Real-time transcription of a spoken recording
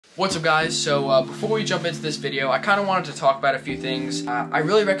What's up guys? So before we jump into this video, I kind of wanted to talk about a few things. I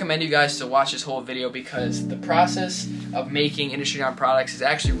really recommend you guys to watch this whole video because the process of making Industry 9 products is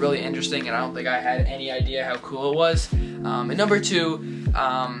actually really interesting, and I don't think I had any idea how cool it was. And number two,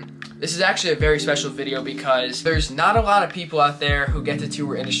 this is actually a very special video because there's not a lot of people out there who get to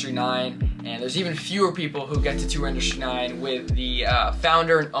tour Industry 9, and there's even fewer people who get to tour Industry 9 with the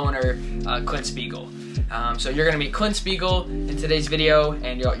founder and owner, Clint Spiegel. So you're going to meet Clint Spiegel in today's video,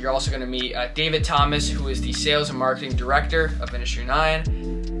 and you're also going to meet David Tannus, who is the sales and marketing director of Industry 9.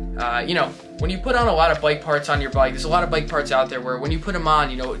 You know, when you put on a lot of bike parts on your bike, there's a lot of bike parts out there where when you put them on,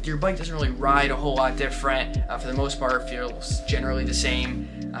 you know, your bike doesn't really ride a whole lot different. For the most part, it feels generally the same.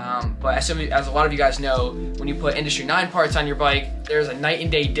 But as a lot of you guys know, when you put Industry 9 parts on your bike, there's a night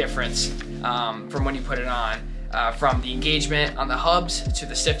and day difference from when you put it on. From the engagement on the hubs, to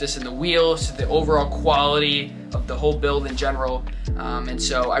the stiffness in the wheels, to the overall quality of the whole build in general. And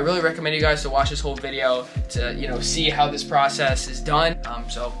so I really recommend you guys to watch this whole video to, you know, see how this process is done.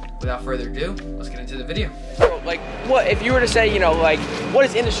 So without further ado, let's get into the video. So, like, what if you were to say, you know, like, what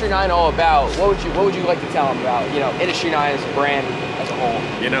is Industry 9 all about? What would you like to tell them about, you know, Industry 9 as a brand as a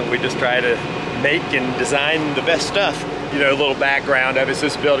whole? You know, we just try to make and design the best stuff. You know, a little background of it.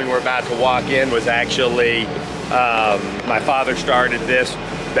 This building we're about to walk in was actually, my father started this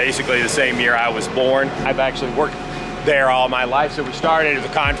basically the same year I was born. I've actually worked there all my life, so we started as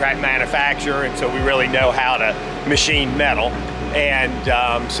a contract manufacturer, and so we really know how to machine metal.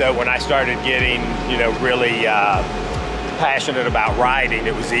 And so when I started getting, you know, really passionate about riding,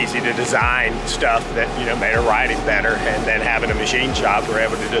 it was easy to design stuff that, you know, made our riding better. And then having a machine shop, we're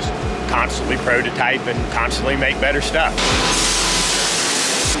able to just constantly prototype and constantly make better stuff.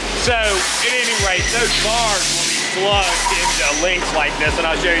 So at any rate, those bars will be plugged into links like this, and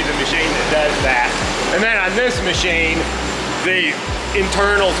I'll show you the machine that does that. And then on this machine, the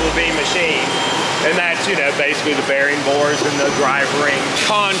internals will be machined. And that's, you know, basically the bearing bores and the drive ring.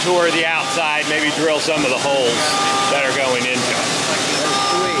 Contour the outside, maybe drill some of the holes that are going into it.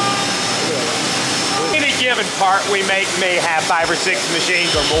 Any given part we make may have 5 or 6 machines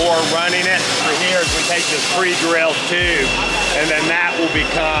or more running it. For here, we take this pre-drilled tube, and then that will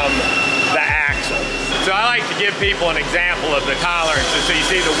become the axle. So I like to give people an example of the tolerances. So you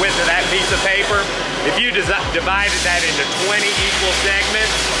see the width of that piece of paper? If you divided that into 20 equal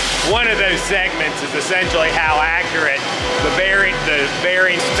segments, one of those segments is essentially how accurate the bearing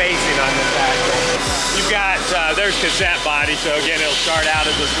spacing on this axle. You've got, there's cassette body, so again, it'll start out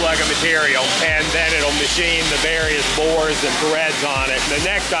as a slug of material, and then it'll machine the various bores and threads on it. The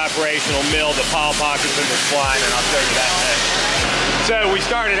next operation will mill the pawl pockets and the spline, and I'll show you that next. So we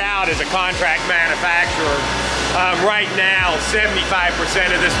started out as a contract manufacturer. Right now, 75%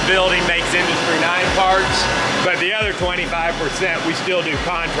 of this building makes Industry 9 parts, but the other 25% we still do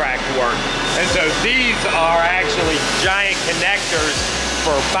contract work. And so these are actually giant connectors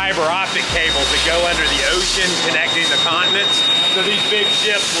for fiber optic cables that go under the ocean connecting the continents. So these big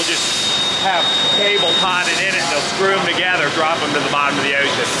ships will just have cable potted in it, and they'll screw them together, drop them to the bottom of the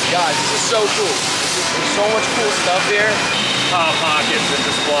ocean. Guys, this is so cool. There's so much cool stuff here. Pawl pockets and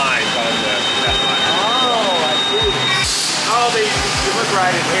the splines on the Oh, I see. all these, you look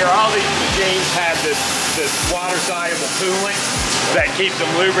right in here, all these machines have this water-soluble coolant that keeps them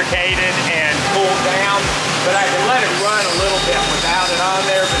lubricated and cooled down. But I can let it run a little bit without it on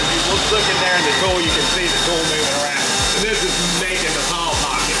there, but if you look in there in the tool, you can see the tool moving around. And this is making the pawl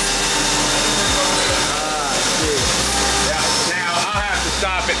pocket. Yeah. Now, I'll have to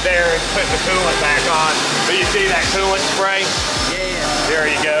stop it there and put the coolant back on. But you see that coolant spray? Yeah. There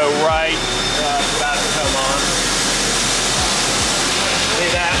you go, right. It's about to come on. See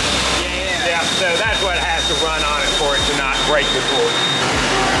that? Yeah. Yeah, so that's what has to run on it for it to not break the tool.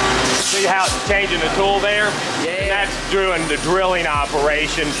 See how it's changing the tool there? Yeah. And that's doing the drilling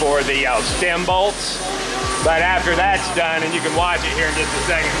operation for the stem bolts. But after that's done, and you can watch it here in just a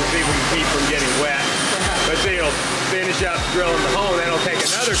second to see if we can keep from getting wet. But see, it'll finish up drilling the hole, then it'll take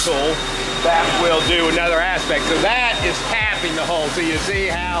another tool that will do another aspect. So that is tapping the hole. So you see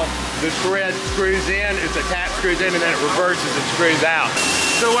how the thread screws in, it's a tap screws in, and then it reverses and screws out.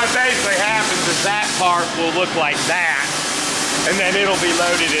 So what basically happens is that part will look like that, and then it'll be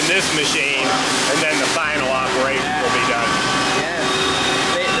loaded in this machine, and then the final operation will be done. Yeah,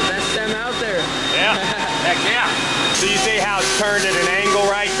 the best stem out there. Yeah, heck yeah. So you see how it's turned at an angle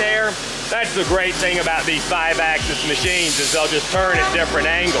right there? That's the great thing about these 5-axis machines, is they'll just turn at different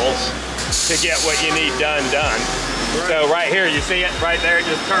angles to get what you need done. Right. So right here, you see it right there, it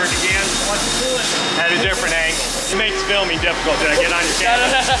just turned again. At a different angle. It makes filming difficult. Did I get on your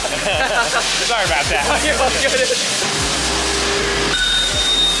camera? Sorry about that.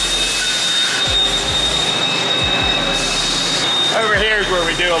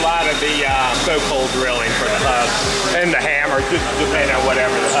 the spoke hole drilling for the hub and the hammer, just depending on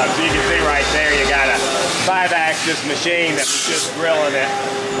whatever the hub. So you can see right there, you got a 5-axis machine that was just drilling it.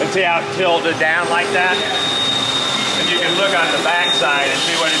 And see how it tilted down like that? And you can look on the back side and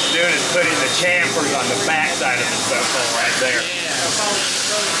see what it's doing is putting the chamfers on the back side of the spoke hole right there.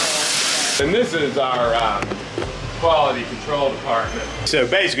 And this is our quality control department. So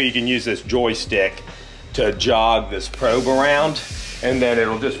basically you can use this joystick to jog this probe around, and then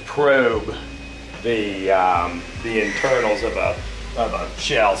it'll just probe the internals of a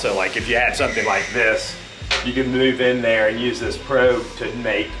shell. So like if you had something like this, you can move in there and use this probe to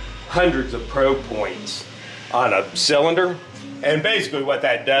make hundreds of probe points on a cylinder. And basically what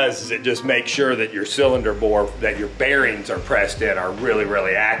that does is it just makes sure that your cylinder bore, that your bearings are pressed in, are really,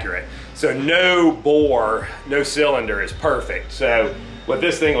 really accurate. So no bore, no cylinder is perfect. So what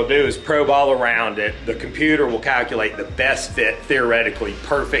this thing will do is probe all around it. The computer will calculate the best fit, theoretically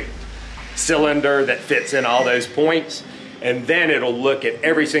perfect cylinder that fits in all those points. And then it'll look at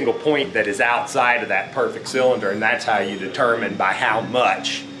every single point that is outside of that perfect cylinder, and that's how you determine by how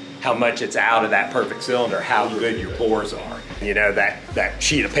much it's out of that perfect cylinder, how good your pores are. You know, that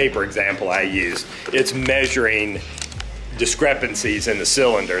sheet of paper example I used, it's measuring discrepancies in the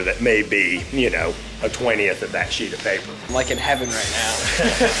cylinder that may be, you know, a 20th of that sheet of paper. I'm like in heaven right now.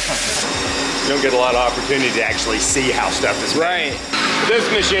 You don't get a lot of opportunity to actually see how stuff is made. Right. This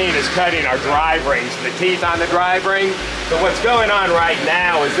machine is cutting our drive rings, the teeth on the drive ring. So what's going on right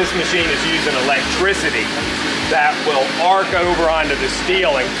now is this machine is using electricity that will arc over onto the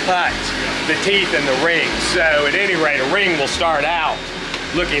steel and cut the teeth in the ring. So at any rate, a ring will start out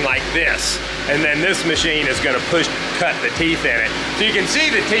looking like this, and then this machine is going to cut the teeth in it. So you can see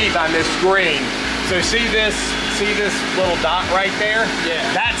the teeth on this screen. So see this little dot right there? Yeah.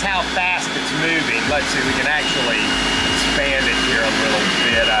 That's how fast it's moving. Let's see, we can actually expand it here a little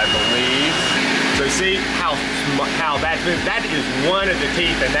bit, I believe. So see how that is one of the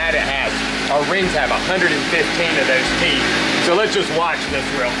teeth, and that it has. Our rings have 115 of those teeth. So let's just watch this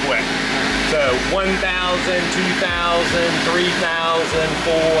real quick. So 1,000, 2,000, 3,000,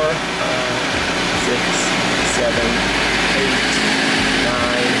 4, 6, 7, 8, 9,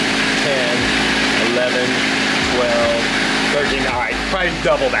 10, 11, 12, 13, all right, probably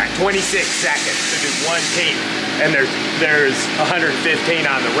double that, 26 seconds to do one teeth, and there's 115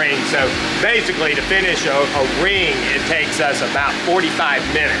 on the ring. So basically to finish a ring, it takes us about 45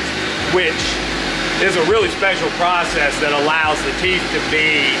 minutes, which is a really special process that allows the teeth to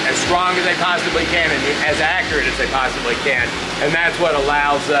be as strong as they possibly can and as accurate as they possibly can. And that's what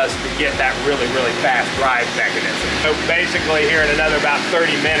allows us to get that really, really fast drive mechanism. So basically here in another about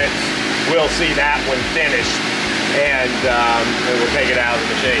 30 minutes, we'll see that one finished, and we'll take it out of the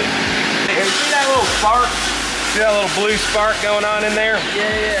machine. Hey, see that little spark? See that little blue spark going on in there?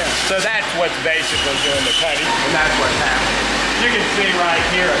 Yeah. So that's what's basically doing the cutting, and that's what's happening. You can see right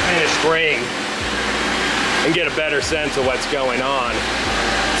here a finished ring and get a better sense of what's going on.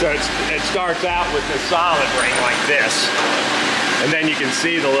 So it starts out with this solid ring like this, and then you can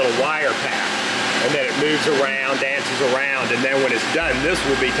see the little wire path, and then it moves around, dances around, and then when it's done, this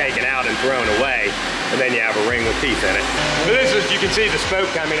will be taken out and thrown away, and then you have a ring with teeth in it. So this is, you can see the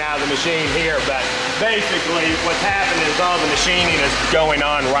spoke coming out of the machine here, but basically what's happening is all the machining is going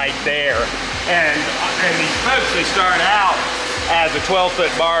on right there, and these spokes, they start out as a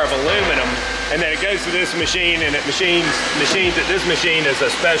 12-foot bar of aluminum, and then it goes to this machine, and it machines that this machine is a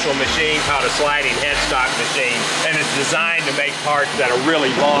special machine called a sliding headstock machine, and it's designed to make parts that are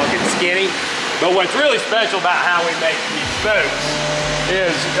really long and skinny. But what's really special about how we make these spokes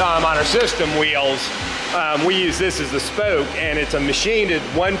is on our system wheels, we use this as the spoke, and it's a machined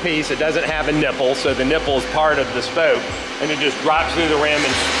one piece. It doesn't have a nipple, so the nipple is part of the spoke, and it just drops through the rim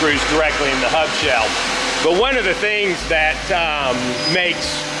and screws directly in the hub shell. But one of the things that makes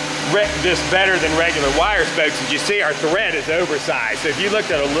this better than regular wire spokes is, you see our thread is oversized. So if you looked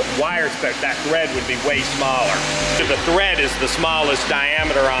at a wire spoke, that thread would be way smaller. So the thread is the smallest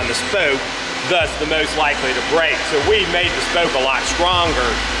diameter on the spoke, thus the most likely to break. So we made the spoke a lot stronger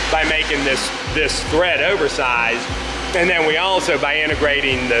by making this thread oversized. And then we also, by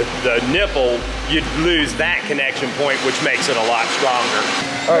integrating the nipple, you'd lose that connection point, which makes it a lot stronger.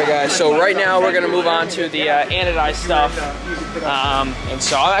 All right, guys, so right now we're gonna move on to the anodized stuff. And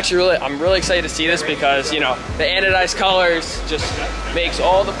so I'm really excited to see this because, you know, the anodized colors just makes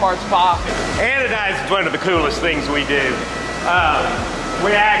all the parts pop. Anodized is one of the coolest things we do.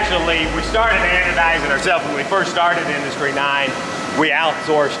 We started anodizing ourselves when we first started Industry 9. We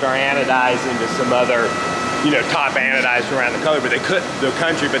outsourced our anodizing to some other, you know, top anodizers around the country, but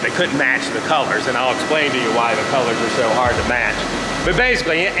they couldn't match the colors, and I'll explain to you why the colors are so hard to match. But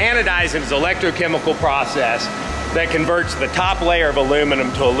basically, anodizing is an electrochemical process that converts the top layer of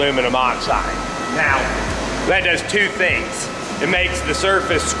aluminum to aluminum oxide. Now, that does two things. It makes the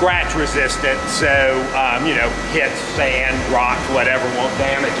surface scratch resistant, so, you know, hits, sand, rocks, whatever won't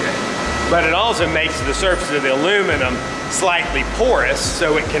damage it. But it also makes the surface of the aluminum slightly porous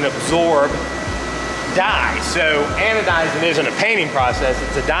so it can absorb dye. So anodizing isn't a painting process,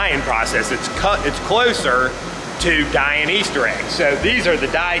 it's a dyeing process. It's closer to dyeing Easter eggs. So these are the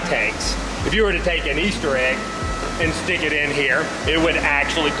dye tanks. If you were to take an Easter egg and stick it in here, it would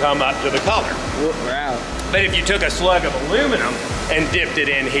actually come up to the color. Wow. But if you took a slug of aluminum and dipped it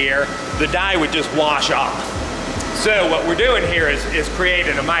in here, the dye would just wash off. So what we're doing here is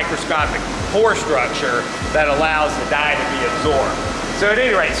creating a microscopic pore structure that allows the dye to be absorbed. So at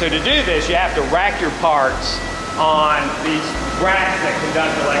any rate, so to do this, you have to rack your parts on these racks that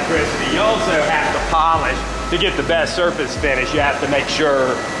conduct electricity. You also have to polish. To get the best surface finish, you have to make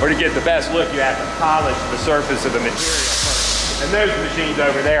sure, or to get the best look, you have to polish the surface of the material first. And those machines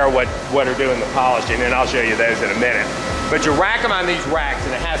over there are what are doing the polishing, and I'll show you those in a minute. But you rack them on these racks,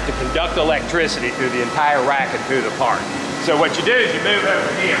 and it has to conduct electricity through the entire rack and through the part. So what you do is you move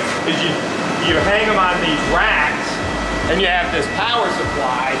over here, is you hang them on these racks, and you have this power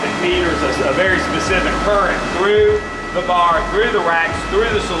supply that meters a very specific current through the bar, through the racks,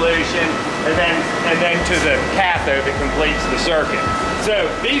 through the solution, and then to the cathode that completes the circuit. So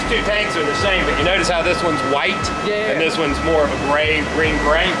these two tanks are the same, but you notice how this one's white and this one's more of a gray,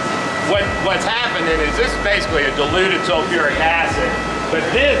 green-gray? What's happening is this is basically a diluted sulfuric acid, but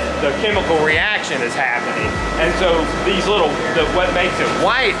the chemical reaction is happening. And so these what makes it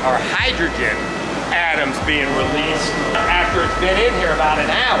white are hydrogen atoms being released. After it's been in here about an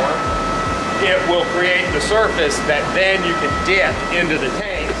hour, it will create the surface that then you can dip into the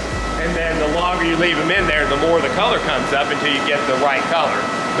tanks. And then the longer you leave them in there, the more the color comes up until you get the right color.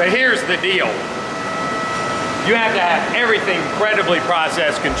 But here's the deal. You have to have everything incredibly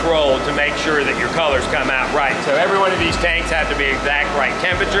process controlled to make sure that your colors come out right. So every one of these tanks have to be exact right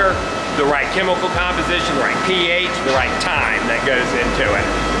temperature, the right chemical composition, the right pH, the right time that goes into it.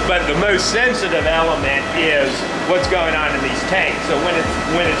 But the most sensitive element is what's going on in these tanks. So when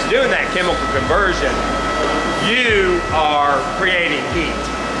it's doing that chemical conversion, you are creating heat.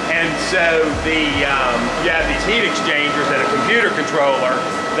 And so you have these heat exchangers and a computer controller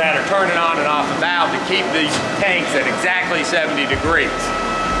that are turning on and off a valve to keep these tanks at exactly 70 degrees.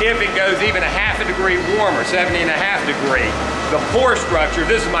 If it goes even a half a degree warmer, 70 and a half degree, the pore structure,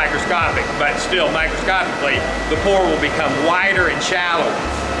 this is microscopic, but still microscopically, the pore will become wider and shallower.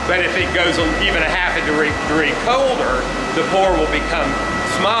 But if it goes even a half a degree colder, the pore will become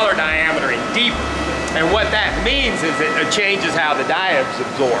smaller diameter and deeper. And what that means is it changes how the dye is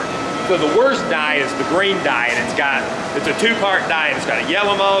absorbed. So the worst dye is the green dye, and it's a two-part dye, and it's got a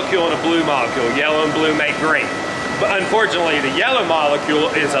yellow molecule and a blue molecule. Yellow and blue make green. But unfortunately, the yellow molecule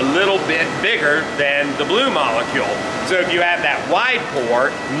is a little bit bigger than the blue molecule. So if you have that wide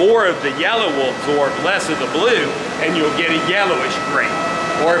pore, more of the yellow will absorb less of the blue, and you'll get a yellowish green.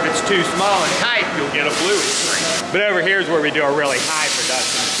 Or if it's too small and tight, you'll get a bluish green. But over here is where we do our really high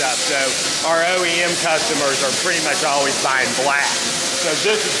production stuff. So our OEM customers are pretty much always buying black. So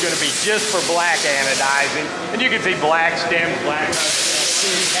this is going to be just for black anodizing. And you can see black stems, black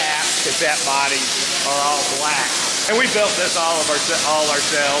tune caps, cassette bodies are all black. And we built this all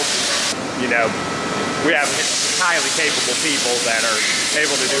ourselves. You know, we have highly capable people that are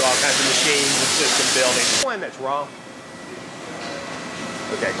able to do all kinds of machines and system building. One that's wrong.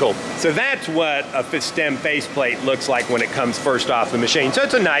 Okay, cool. So that's what a stem faceplate looks like when it comes first off the machine. So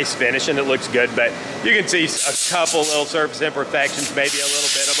it's a nice finish and it looks good, but you can see a couple little surface imperfections, maybe a little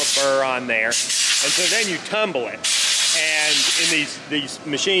bit of a burr on there. And so then you tumble it. And in these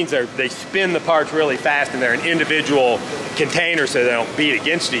machines, they spin the parts really fast, and they're in individual containers so they don't beat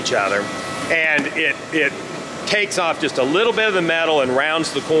against each other. And it takes off just a little bit of the metal and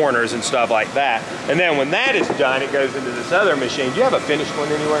rounds the corners and stuff like that. And then when that is done, it goes into this other machine. Do you have a finished one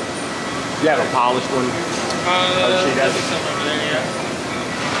anywhere? Do you have a polished one? She does. Somewhere over there, yeah.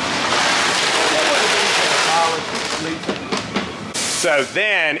 So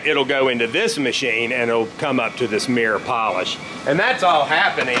then it'll go into this machine and it'll come up to this mirror polish. And that's all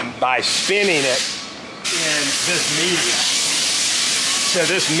happening by spinning it in this media. So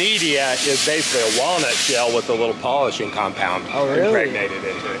this media is basically a walnut shell with a little polishing compound impregnated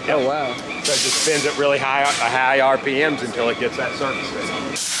into it. Oh, wow. So it just spins at really high RPMs until it gets that surface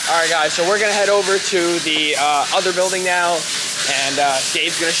finish. All right, guys, so we're going to head over to the other building now, and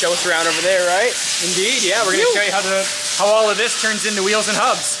Dave's going to show us around over there, right? Indeed, yeah. We're going to show you how all of this turns into wheels and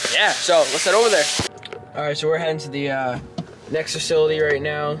hubs. Yeah, so let's head over there. All right, so we're heading to the next facility right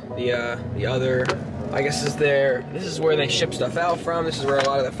now. The other, I guess, is there. This is where they ship stuff out from. This is where a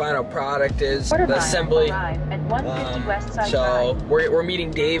lot of the final product is, the assembly. So we're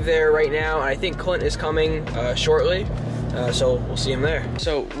meeting Dave there right now, and I think Clint is coming shortly. So we'll see him there.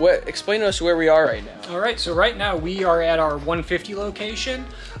 So explain to us where we are right now. All right, so right now we are at our 150 location,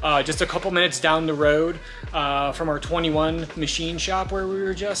 just a couple minutes down the road from our 21 machine shop where we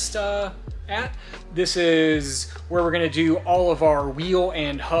were just at. This is where we're gonna do all of our wheel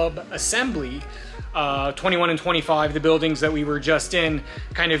and hub assembly. 21 and 25, the buildings that we were just in,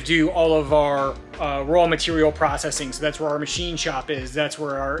 kind of do all of our raw material processing. So that's where our machine shop is, that's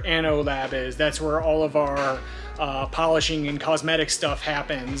where our anno lab is, that's where all of our polishing and cosmetic stuff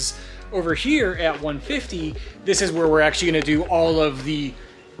happens. Over here at 150, this is where we're actually gonna do all of the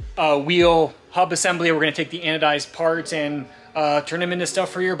wheel hub assembly. We're gonna take the anodized parts and turn them into stuff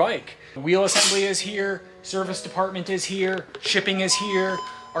for your bike. Wheel assembly is here, service department is here, shipping is here,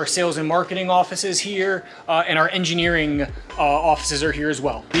 our sales and marketing office is here, and our engineering offices are here as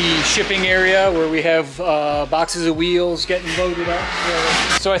well. The shipping area where we have boxes of wheels getting loaded up.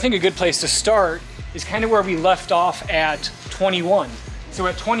 So I think a good place to start is kind of where we left off at 21. So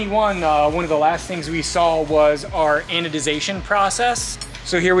at 21, one of the last things we saw was our anodization process.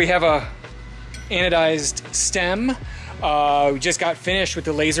 So here we have a anodized stem. We just got finished with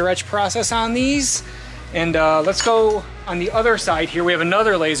the laser etch process on these. And let's go on the other side here. We have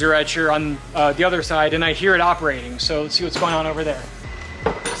another laser etcher on the other side, and I hear it operating. So let's see what's going on over there.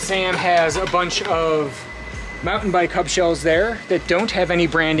 Sam has a bunch of mountain bike hub shells there that don't have any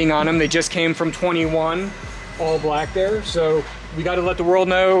branding on them. They just came from 21, all black there. So we got to let the world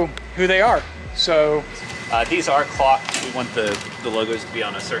know who they are. So these are clocked. We want the logos to be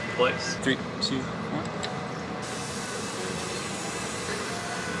on a certain place. 3, 2, 1.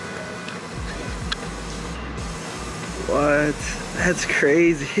 What? That's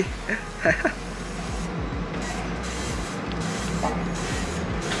crazy.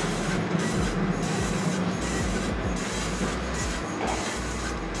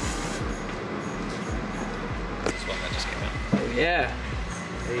 Oh yeah,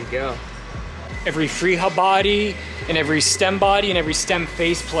 there you go. Every free hub body and every stem body and every stem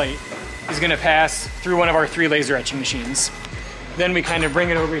face plate is gonna pass through one of our 3 laser etching machines. Then we kind of bring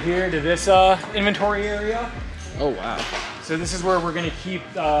it over here to this inventory area. Oh wow. So this is where we're gonna keep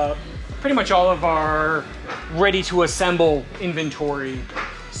pretty much all of our ready to assemble inventory.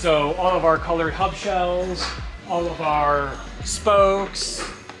 So all of our colored hub shells, all of our spokes,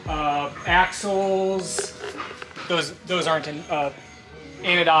 axles, those aren't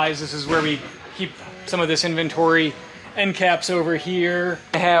anodized. This is where we keep some of this inventory. End caps over here.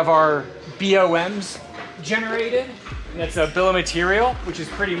 I have our BOMs generated. And that's a bill of material, which is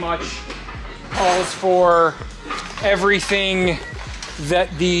pretty much calls for everything that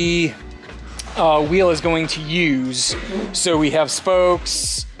the wheel is going to use. So we have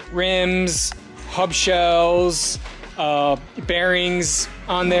spokes, rims, hub shells, bearings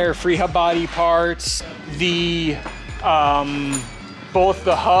on there, free hub body parts, the both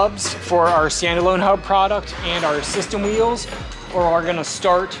the hubs for our standalone hub product and our system wheels are gonna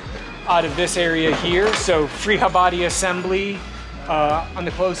start out of this area here. So free hub body assembly on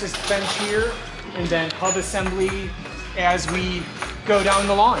the closest bench here, and then hub assembly as we go down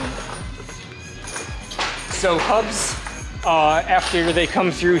the line. So hubs, after they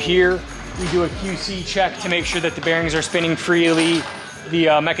come through here, we do a QC check to make sure that the bearings are spinning freely,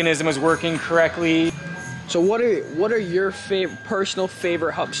 the mechanism is working correctly. So what are your personal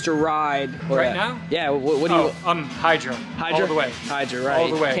favorite hubs to ride right now? Yeah, what do you? Hydra. Hydra? All the way. Hydra, right. All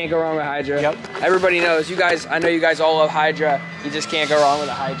the way. Can't go wrong with Hydra. Yep. Everybody knows, you guys, I know you guys all love Hydra. You just can't go wrong with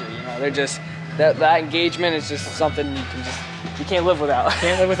a Hydra, you know. They're just, that engagement is just something you can't live without.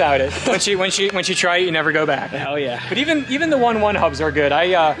 Can't live without it. Once you try it, you never go back. Hell yeah. But even the 1-1 hubs are good.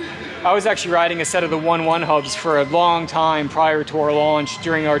 I was actually riding a set of the 1-1 hubs for a long time prior to our launch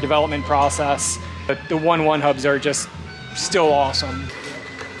during our development process. But the 1-1 hubs are just still awesome.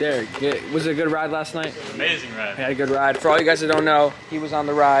 There, was it a good ride last night? Amazing ride. We had a good ride. For all you guys that don't know, he was on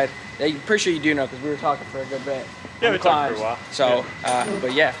the ride. I'm pretty sure you do know because we were talking for a good bit. Yeah, we talked for a while. So,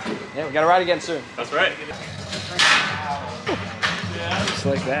 but yeah, we got to ride again soon. That's right. Just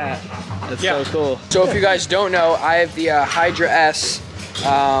like that. That's so cool. So if you guys don't know, I have the Hydra S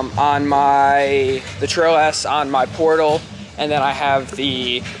on the Trail S on my Portal, and then I have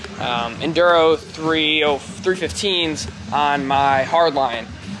the Enduro 315s on my Hardline.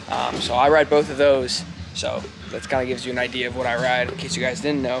 So I ride both of those. So that kind of gives you an idea of what I ride, in case you guys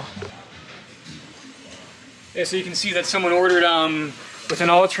didn't know. Yeah, so you can see that someone ordered with an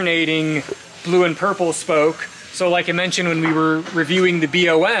alternating blue and purple spoke So like I mentioned when we were reviewing the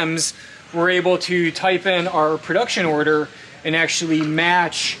BOMs, we're able to type in our production order and actually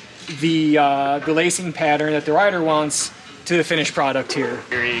match the lacing pattern that the rider wants to the finished product here.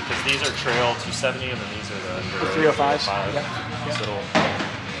 Because these are Trail 270 and then these are the 305s. Yeah. So it'll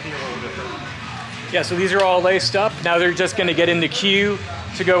be a little different. Yeah, so these are all laced up. Now they're just gonna get in the queue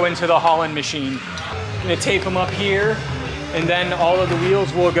to go into the hauling machine. I'm gonna tape them up here, and then all of the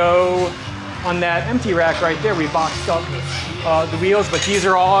wheels will go on that empty rack right there. We boxed up the wheels, but these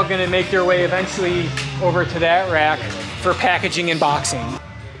are all gonna make their way eventually over to that rack for packaging and boxing.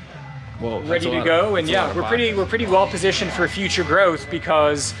 Whoa, Ready to go, and yeah, we're pretty well positioned for future growth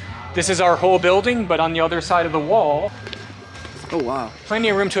because this is our whole building, but on the other side of the wall, Oh wow. plenty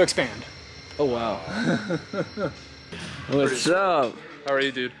of room to expand. Oh wow. What's up? How are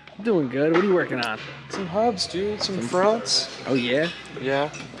you, dude? Doing good. What are you working on? Some hubs, dude. Some fronts. Oh yeah.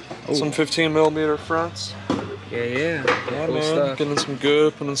 Yeah. Some 15mm fronts. Yeah. Yeah, Cool man. stuff. Getting some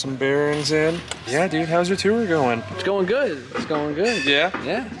good, putting some bearings in. Yeah, dude. How's your tour going? It's going good. It's going good. Yeah.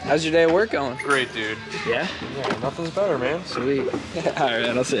 Yeah. How's your day at work going? Great, dude. Yeah. Yeah, nothing's better, man. Sweet. All right,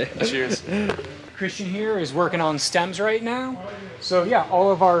 I'll say. Cheers. Christian here is working on stems right now. So yeah,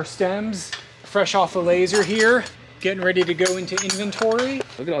 all of our stems fresh off the laser here, getting ready to go into inventory.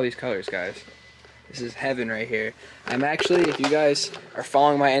 Look at all these colors, guys. This is heaven right here. I'm actually, if you guys are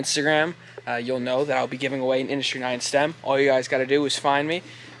following my Instagram, you'll know that I'll be giving away an Industry 9 stem. All you guys got to do is find me,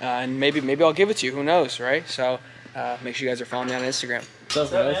 and maybe I'll give it to you. Who knows, right? So make sure you guys are following me on Instagram. What's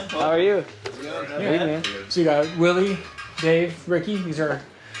up, guys? How are you? Yeah. Man. So you got Willie, Dave, Ricky. These are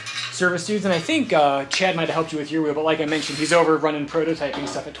service dudes, and I think Chad might have helped you with your wheel, but like I mentioned, he's over running prototyping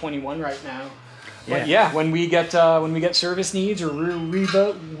stuff at 21 right now. Yeah. But yeah, when we get service needs or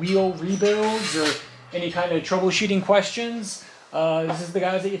wheel rebuilds or any kind of troubleshooting questions, this is the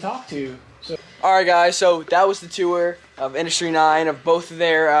guys that you talk to. So. All right, guys. So that was the tour of Industry 9 of both of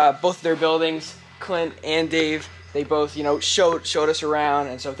their buildings. Clint and Dave, they both showed us around,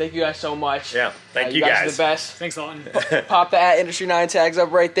 and so thank you guys so much. Yeah, thank you guys. guys. Are the best. Thanks, Lawton. Pop the @Industry 9 tags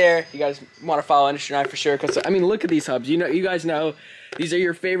up right there. You guys want to follow Industry 9 for sure. Cause I mean, look at these hubs. You guys know these are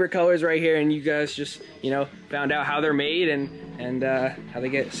your favorite colors right here, and you guys just found out how they're made and how they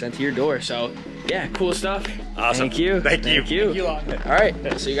get sent to your door. So yeah, cool stuff. Awesome. Thank you. Thank you. Thank you. Thank you, Lawton. All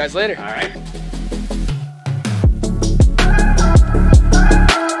right. See you guys later. All right.